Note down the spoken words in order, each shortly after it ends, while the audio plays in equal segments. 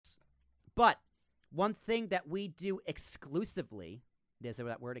But one thing that we do exclusively, there's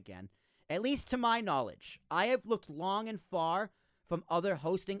that word again, at least to my knowledge, I have looked long and far from other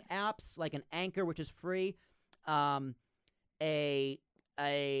hosting apps like an Anchor, which is free, what's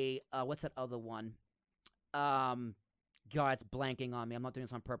that other one? God, it's blanking on me. I'm not doing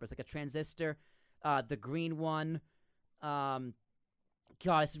this on purpose. Like a Transistor, the green one. God,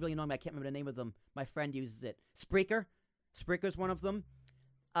 this is really annoying. I can't remember the name of them. My friend uses it. Spreaker. Spreaker's one of them.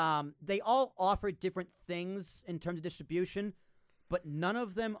 They all offer different things in terms of distribution, but none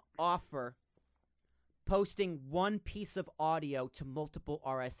of them offer posting one piece of audio to multiple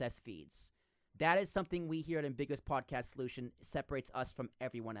RSS feeds. That is something we here at Ambiguous Podcast Solution separates us from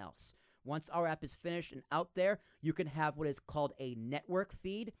everyone else. Once our app is finished and out there, you can have what is called a network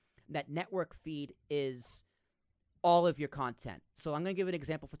feed. That network feed is all of your content. So I'm going to give an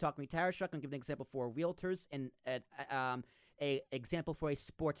example for Talking with Tarashuk. I'm going to give an example for realtors and a example for a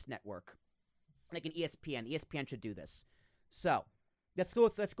sports network, like an ESPN. ESPN should do this. So let's go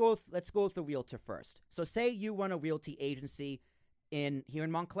with the realtor first. So say you run a realty agency here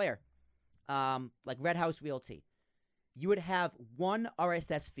in Montclair, like Red House Realty. You would have one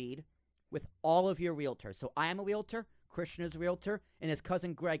RSS feed with all of your realtors. So I am a realtor, Christian is a realtor, and his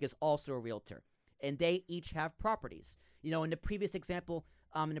cousin Greg is also a realtor. And they each have properties. You know, in the previous example,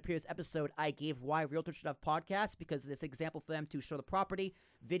 in the previous episode, I gave why realtors should have podcasts, because this example for them to show the property,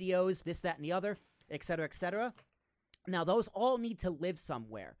 videos, this, that, and the other, et cetera, et cetera. Now, those all need to live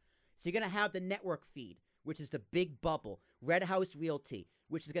somewhere. So you're going to have the network feed, which is the big bubble, Red House Realty,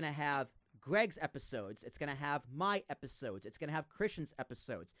 which is going to have Greg's episodes. It's going to have my episodes. It's going to have Christian's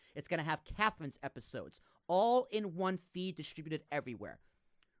episodes. It's going to have Catherine's episodes, all in one feed distributed everywhere,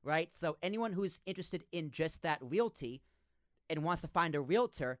 right? So anyone who's interested in just that realty and wants to find a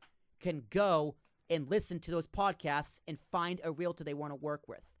realtor can go and listen to those podcasts and find a realtor they want to work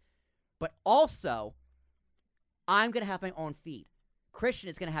with. But also, I'm going to have my own feed. Christian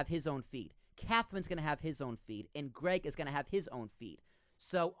is going to have his own feed. Catherine's going to have his own feed. And Greg is going to have his own feed.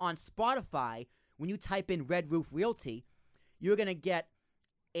 So on Spotify, when you type in Red Roof Realty, you're going to get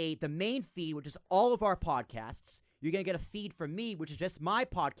the main feed, which is all of our podcasts. You're going to get a feed for me, which is just my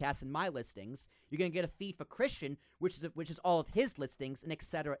podcast and my listings. You're going to get a feed for Christian, which is all of his listings, and et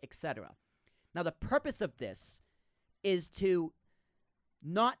cetera, et cetera. Now, the purpose of this is to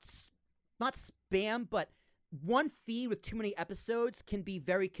not spam, but one feed with too many episodes can be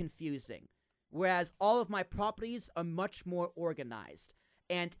very confusing, whereas all of my properties are much more organized.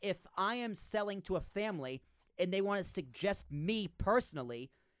 And if I am selling to a family and they want to suggest me personally,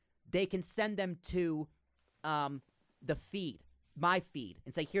 they can send them to the feed, my feed,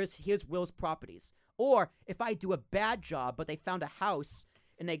 and say, here's Will's properties. Or if I do a bad job, but they found a house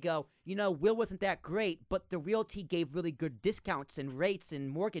and they go, you know, Will wasn't that great, but the realty gave really good discounts and rates and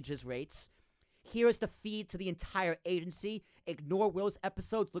mortgages rates. Here's the feed to the entire agency. Ignore Will's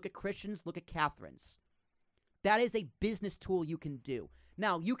episodes. Look at Christian's. Look at Catherine's. That is a business tool you can do.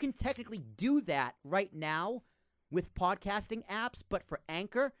 Now, you can technically do that right now with podcasting apps, but for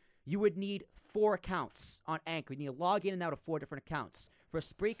Anchor, you would need 4 accounts on Anchor. You need to log in and out of 4 different accounts. For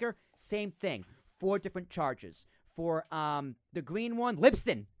Spreaker, same thing. 4 different charges. For the green one,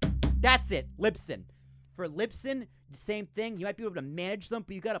 Libsyn. That's it, Libsyn. For Libsyn, same thing. You might be able to manage them,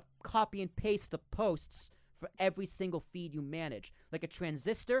 but you got to copy and paste the posts for every single feed you manage. Like a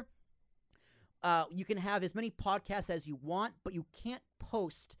Transistor, you can have as many podcasts as you want, but you can't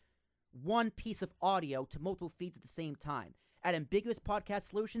post one piece of audio to multiple feeds at the same time. At Ambiguous Podcast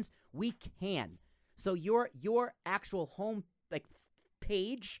Solutions, we can. So your actual home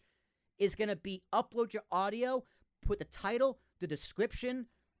page is going to be upload your audio, put the title, the description,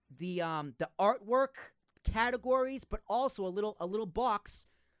 the artwork, categories, but also a little box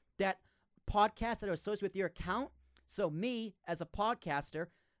that podcasts that are associated with your account. So me, as a podcaster,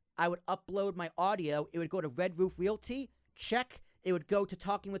 I would upload my audio. It would go to Red Roof Realty. Check. It would go to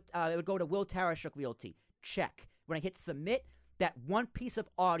it would go to Will Tarashuk Realty. Check. When I hit submit, that one piece of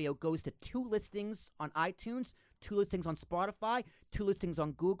audio goes to 2 listings on iTunes, 2 listings on Spotify, 2 listings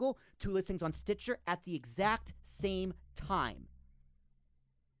on Google, 2 listings on Stitcher at the exact same time.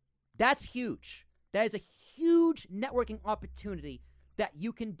 That's huge. That is a huge networking opportunity that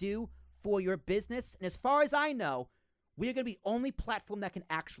you can do for your business. And as far as I know, we are going to be the only platform that can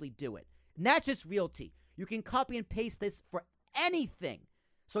actually do it. Not just realty. You can copy and paste this for anything.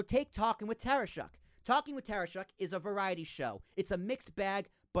 So take Talking with Tarashuk. Talking with Tarashuk is a variety show. It's a mixed bag,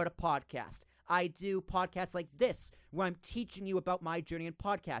 but a podcast. I do podcasts like this, where I'm teaching you about my journey in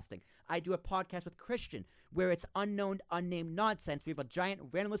podcasting. I do a podcast with Christian, where it's unknown, unnamed nonsense. We have a giant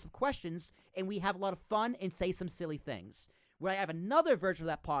random list of questions, and we have a lot of fun and say some silly things. where I have another version of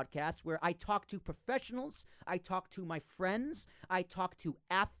that podcast where I talk to professionals, I talk to my friends, I talk to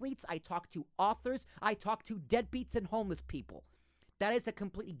athletes, I talk to authors, I talk to deadbeats and homeless people. That is a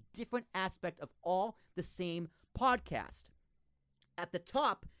completely different aspect of all the same podcast. At the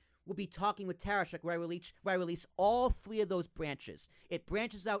top, we'll be talking with Tarashuk, where I release all 3 of those branches. It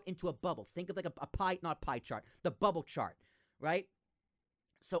branches out into a bubble. Think of like a pie, not pie chart, the bubble chart, right?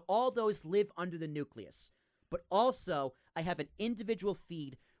 So all those live under the nucleus. But also, I have an individual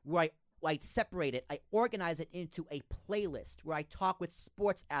feed where I separate it. I organize it into a playlist where I talk with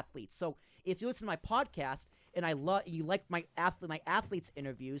sports athletes. So if you listen to my podcast and you like my athletes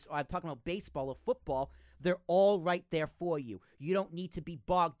interviews, or I'm talking about baseball or football, they're all right there for you. You don't need to be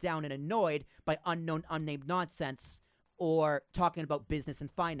bogged down and annoyed by unknown, unnamed nonsense or talking about business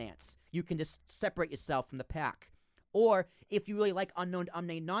and finance. You can just separate yourself from the pack. Or if you really like unknown,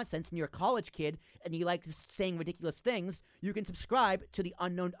 unnamed nonsense and you're a college kid and you like just saying ridiculous things, you can subscribe to the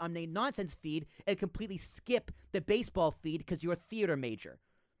unknown, unnamed nonsense feed and completely skip the baseball feed because you're a theater major.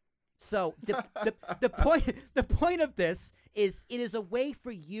 So the point of this is it is a way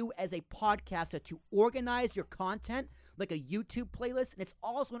for you as a podcaster to organize your content like a YouTube playlist, and it's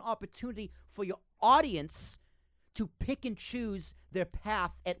also an opportunity for your audience to pick and choose their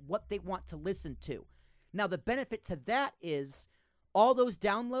path at what they want to listen to. Now, the benefit to that is all those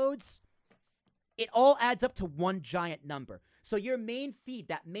downloads, it all adds up to one giant number. So your main feed,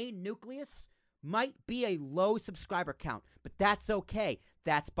 that main nucleus, might be a low subscriber count, but that's okay.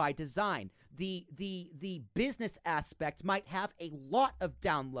 That's by design. The business aspect might have a lot of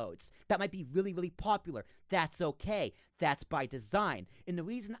downloads. That might be really, really popular. That's okay. That's by design. And the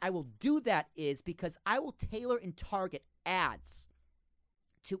reason I will do that is because I will tailor and target ads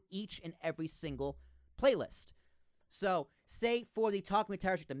to each and every single playlist. So say for the Talking with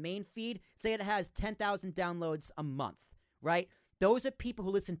Tarashuk, the main feed, say it has 10,000 downloads a month, right? Those are people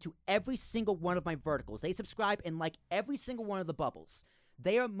who listen to every single one of my verticals. They subscribe and like every single one of the bubbles.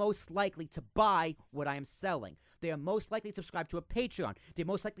 They are most likely to buy what I am selling. They are most likely to subscribe to a Patreon. They're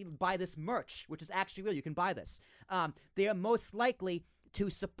most likely to buy this merch, which is actually real. You can buy this. They are most likely to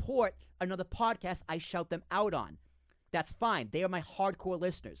support another podcast I shout them out on. That's fine. They are my hardcore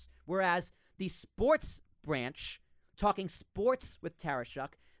listeners. Whereas the sports branch, Talking Sports with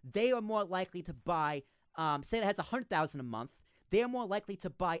Tarashuk, they are more likely to buy, say it has 100,000 a month, they are more likely to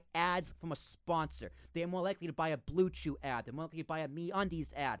buy ads from a sponsor. They are more likely to buy a Blue Chew ad. They're more likely to buy a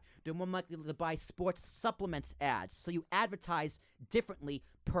MeUndies ad. They're more likely to buy sports supplements ads. So you advertise differently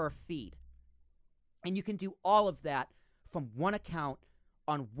per feed. And you can do all of that from one account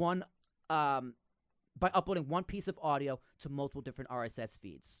on one, by uploading one piece of audio to multiple different RSS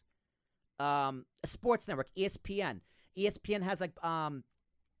feeds. A sports network, ESPN. ESPN has like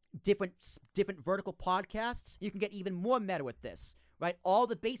different vertical podcasts. You can get even more meta with this, right? All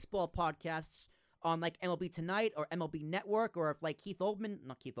the baseball podcasts on like MLB Tonight or MLB Network, or if like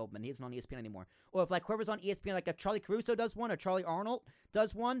not Keith Oldman, he isn't on ESPN anymore, or if like whoever's on ESPN, like if Charlie Caruso does one or Charlie Arnold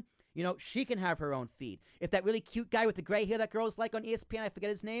does one, you know, she can have her own feed. If that really cute guy with the gray hair that girls like on ESPN, I forget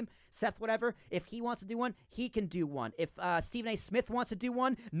his name, Seth whatever, if he wants to do one, he can do one. If Stephen A. Smith wants to do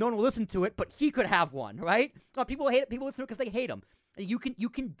one, no one will listen to it, but he could have one, right? People hate it. People listen to it because they hate him. You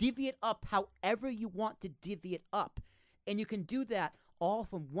can divvy it up however you want to divvy it up. And you can do that all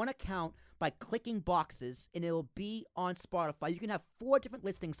from one account by clicking boxes, and it'll be on Spotify. You can have 4 different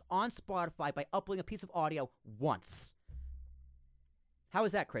listings on Spotify by uploading a piece of audio once. How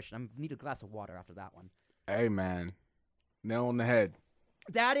is that, Christian? I need a glass of water after that one. Hey, man. Nail on the head.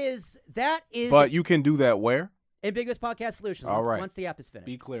 That is. But you can do that where? Ambiguous Podcast Solutions. All right. Once the app is finished.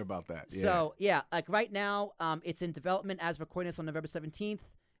 Be clear about that. Yeah. So, yeah, like right now, it's in development as recording this on November 17th.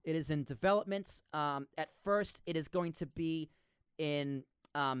 It is in development. At first, it is going to be in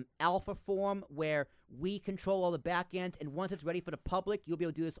alpha form where we control all the back end. And once it's ready for the public, you'll be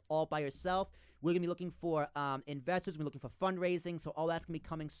able to do this all by yourself. We're going to be looking for investors. We're looking for fundraising. So all that's going to be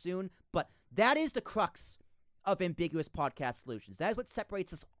coming soon. But that is the crux of Ambiguous Podcast Solutions. That is what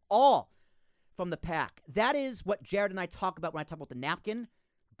separates us all from the pack. That is what Jared and I talk about when I talk about the napkin.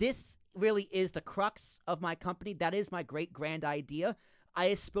 This really is the crux of my company. That is my great grand idea. I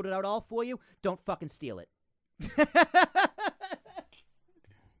just spilled it out all for you. Don't fucking steal it.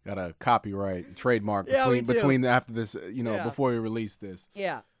 Got a copyright trademark between after this, before we release this.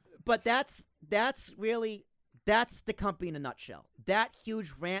 Yeah. But that's the company in a nutshell. That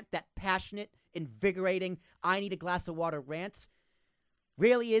huge rant, that passionate, invigorating, I need a glass of water rant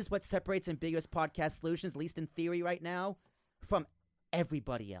really is what separates Ambiguous Podcast Solutions, at least in theory right now, from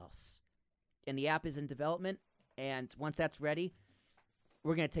everybody else. And the app is in development, and once that's ready,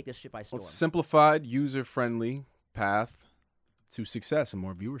 we're going to take this shit by storm. Well, simplified, user-friendly path to success and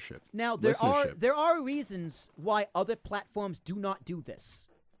more viewership. Now, there are reasons why other platforms do not do this.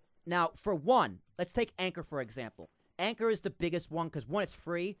 Now, for one, let's take Anchor, for example. Anchor is the biggest one because, one, it's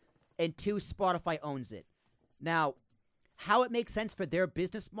free, and two, Spotify owns it. Now, how it makes sense for their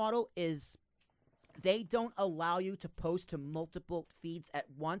business model is they don't allow you to post to multiple feeds at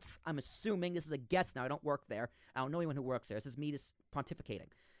once. I'm assuming, this is a guess now, I don't work there. I don't know anyone who works there. This is me just pontificating.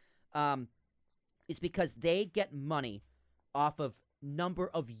 It's because they get money off of number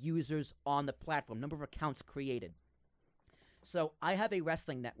of users on the platform, number of accounts created. So I have a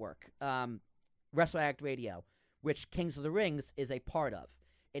wrestling network, Wrestle Act Radio, which Kings of the Rings is a part of,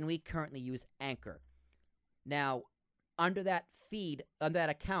 and we currently use Anchor. Now, under that feed, under that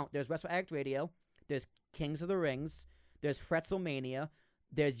account, there's Wrestle Act Radio, there's Kings of the Rings, there's Fretzelmania,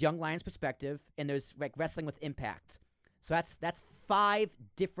 there's Young Lions Perspective, and there's like Wrestling with Impact. So that's 5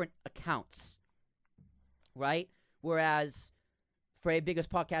 different accounts, right? Whereas for a biggest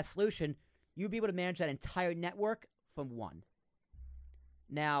podcast solution, you'd be able to manage that entire network from one.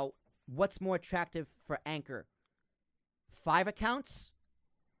 Now, what's more attractive for Anchor? 5 accounts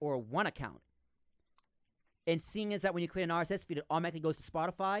or 1 account? And seeing as that when you create an RSS feed, it automatically goes to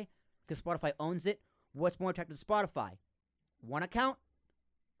Spotify because Spotify owns it. What's more attractive to Spotify? 1 account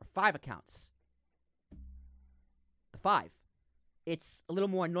or 5 accounts? The 5. It's a little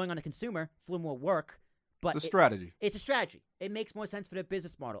more annoying on the consumer. It's a little more work. But it's a strategy. It's a strategy. It makes more sense for their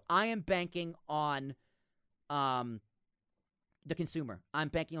business model. I am banking on the consumer. I'm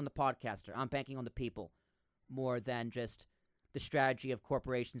banking on the podcaster. I'm banking on the people more than just the strategy of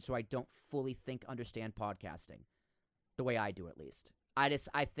corporations who I don't fully understand podcasting the way I do, at least. I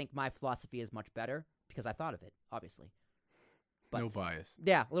think my philosophy is much better because I thought of it, obviously. But, no bias.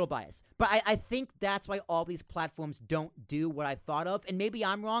 Yeah, a little bias. But I think that's why all these platforms don't do what I thought of. And maybe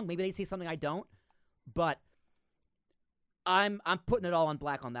I'm wrong. Maybe they see something I don't. But I'm putting it all on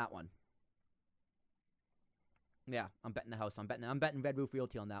black on that one. Yeah, I'm betting the house. I'm betting Red Roof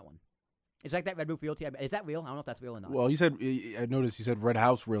Realty on that one. Is like that Red Roof Realty? Is that real? I don't know if that's real or not. Well, I noticed you said Red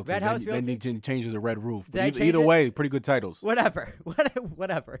House Realty. Red House Realty? Then you changed it to Red Roof. Either way, pretty good titles. Whatever.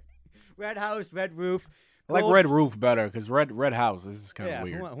 Red House, Red Roof. I like Red Roof better because Red House is kind of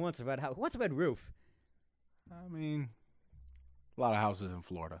weird. Who wants a Red House? Who wants a Red Roof? I mean, a lot of houses in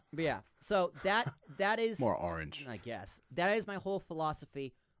Florida. But yeah, so that is more orange, I guess. That is my whole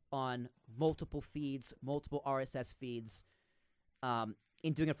philosophy on multiple feeds, multiple RSS feeds,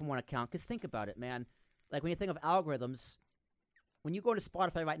 in doing it from one account. Because think about it, man. Like when you think of algorithms, when you go to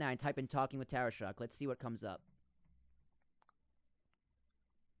Spotify right now and type in "Talking with Tarashuk," let's see what comes up.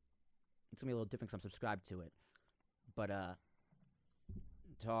 It's gonna be a little different because I'm subscribed to it, but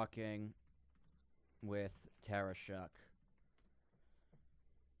Talking with Tarashuk.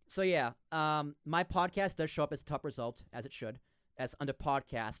 So yeah, my podcast does show up as a top result, as it should, as under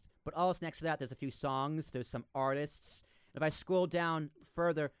podcast. But also next to that, there's a few songs, there's some artists. If I scroll down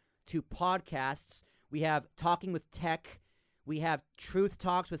further to podcasts, we have Talking with Tech, we have Truth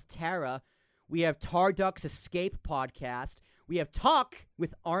Talks with Tara, we have Tarduck's Escape podcast, we have Talk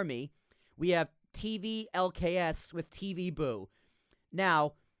with Army, we have TV LKS with TV Boo.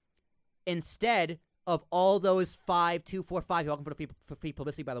 Now, instead of all those 5, 2, 4, 5, you're welcome for free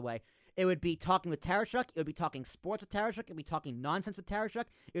publicity, by the way, it would be Talking with Tarashuk, it would be Talking Sports with Tarashuk, it would be Talking Nonsense with Tarashuk,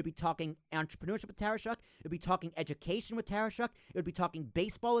 it would be Talking Entrepreneurship with Tarashuk, it would be Talking Education with Tarashuk, it would be Talking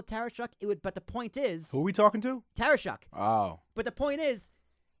Baseball with Tarashuk, but the point is... Who are we talking to? Tarashuk. Oh. But the point is,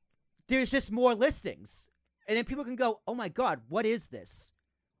 there's just more listings. And then people can go, oh my God, what is this?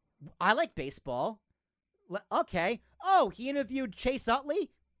 I like baseball. Okay. Oh, he interviewed Chase Utley?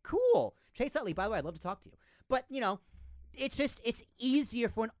 Cool. Chase Utley, by the way, I'd love to talk to you. But, it's easier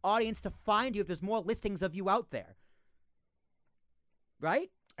for an audience to find you if there's more listings of you out there. Right?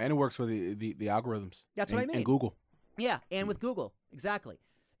 And it works for the algorithms. That's what I mean. And Google. Yeah, and with Google. Exactly.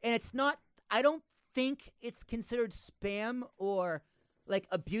 And it's not, I don't think it's considered spam or,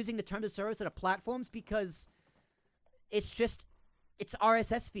 abusing the terms of service of the platforms because it's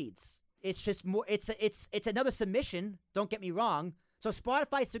RSS feeds. It's just more, it's another submission, don't get me wrong. So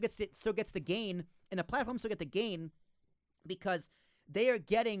Spotify still gets the gain, and the platforms still get the gain because they are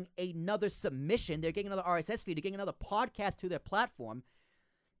getting another submission. They're getting another RSS feed. They're getting another podcast to their platform.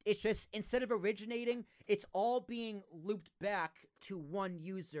 It's just, instead of originating, it's all being looped back to one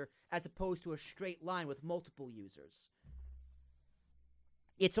user as opposed to a straight line with multiple users.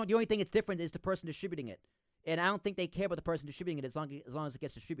 The only thing that's different is the person distributing it. And I don't think they care about the person distributing it as long as it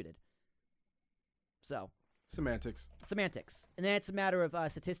gets distributed. So. Semantics. And then it's a matter of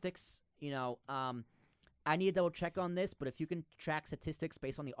statistics. I need to double check on this, but if you can track statistics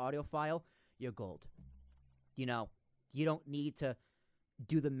based on the audio file, you're gold. you don't need to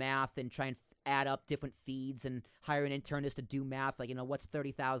do the math and try and add up different feeds and hire an internist to do math. Like, what's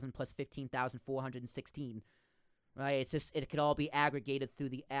 30,000 plus 15,416, right? It's just, it could all be aggregated through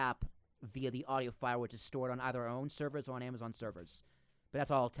the app via the audio file, which is stored on either our own servers or on Amazon servers. But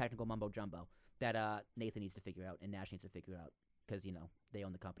that's all technical mumbo jumbo that Nathan needs to figure out and Nash needs to figure out because, they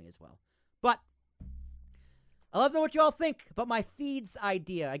own the company as well. But I love to know what you all think about my feeds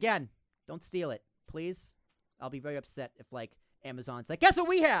idea. Again, don't steal it, please. I'll be very upset if, Amazon's like, guess what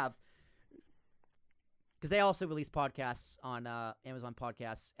we have? Because they also release podcasts on Amazon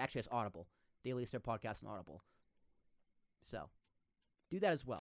Podcasts. Actually, it's Audible. They release their podcasts on Audible. So, do that as well.